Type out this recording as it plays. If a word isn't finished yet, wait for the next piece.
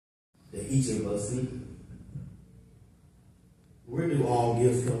each of us need. Where do all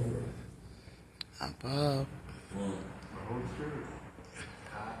gifts come from? Above. The Holy Spirit.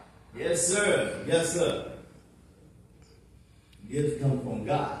 Yes, sir. Yes, sir. Gifts come from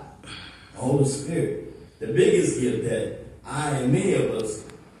God, the Holy Spirit. The biggest gift that I and many of us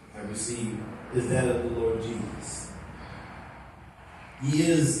have received is that of the Lord Jesus.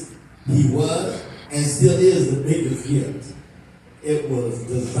 He was, and still is the biggest gift. It was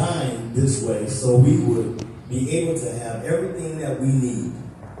designed this way so we would be able to have everything that we need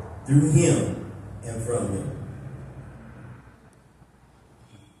through Him and from Him.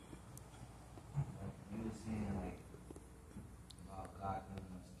 You were saying like about God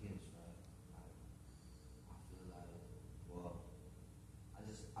giving us gifts, right?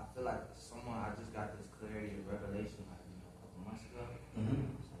 I feel like I just got this clarity and revelation like a couple months ago.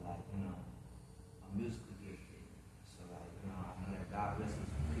 Mm-hmm. So like I'm musically gifted. So like I know that God blesses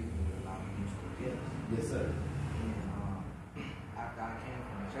people with a lot of musical gifts. Yes, sir. And after I came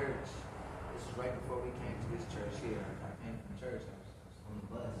from church, this was right before we came to this church here. After I came from church, I was on the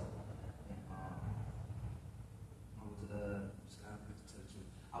bus, and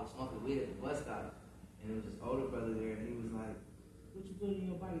I was smoking weed at the bus stop, and there was this older brother there, and he was like, "What you put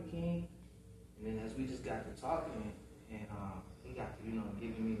in your body, King?" And then as we just got to talking, and he got to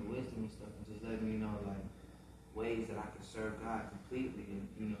giving me the wisdom and stuff, and just letting me know like ways that I can serve God completely,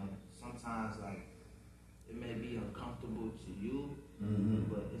 and sometimes like it may be uncomfortable to you,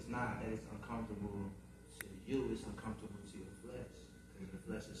 but it's not that it's uncomfortable to you, it's uncomfortable to your flesh. Because the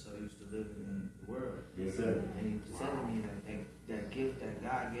flesh is so used to living in the world. Yes, sir. And he was telling me that gift that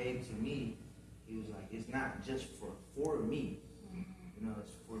God gave to me, he was like, it's not just for me.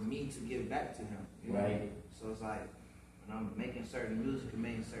 It's for me to give back to him. Right. So it's like, when I'm making certain music and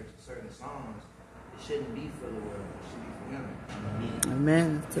making certain songs, it shouldn't be for the world, it should be for him.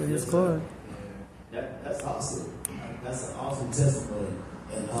 Amen. To His glory. That's awesome. That's an awesome testimony.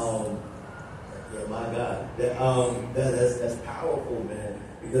 And yeah, my God, that's powerful, man.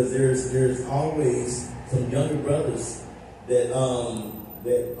 Because there's always some younger brothers that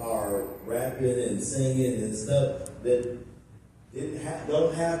are rapping and singing and stuff that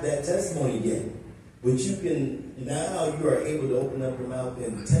don't have that testimony yet. But now you are able to open up your mouth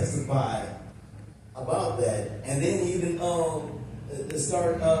and testify about that, and then even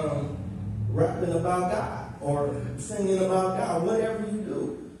start rapping about God or singing about God, whatever you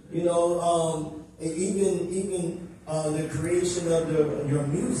do. Even the creation of your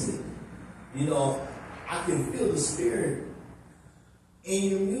music. I can feel the Spirit in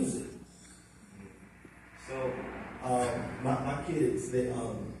your music. So my kids, they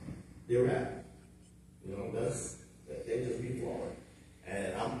rap. They just be flowing,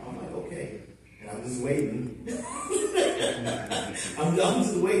 and I'm like, okay. And I'm just waiting. I'm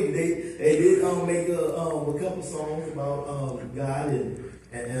just waiting. They did make a couple songs about God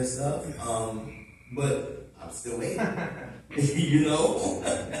and stuff. But I'm still waiting.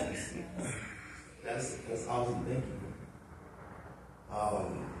 That's awesome. Thank you.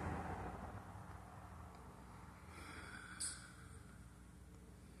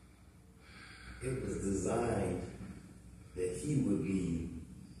 It was designed that He would be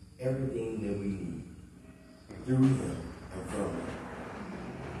everything that we need through Him and from Him.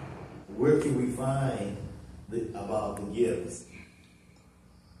 Where can we find about the gifts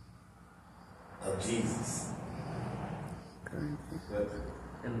of Jesus? In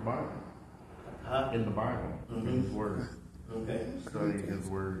the Bible. In the Bible. In His Word. Okay. Studying His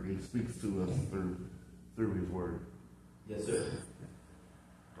Word. He speaks to us through His Word. Yes, sir.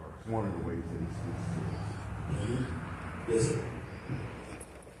 It's one of the ways that He speaks to us. Yes, sir.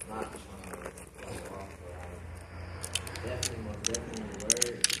 Definitely the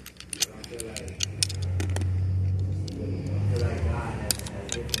word. But I feel like God has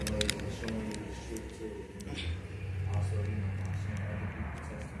different ways of showing you His truth too. Also, by sharing other people's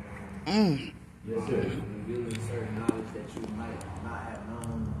testimony. Yes, sir. Revealing certain knowledge that you might not have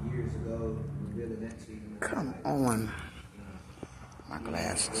known years ago, revealing that to you. Come on. My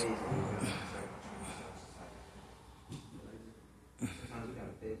glasses. Sometimes we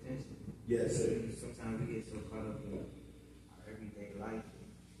gotta pay attention. Yes, sir. Sometimes we get so caught up in our everyday life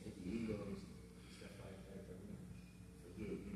and the egos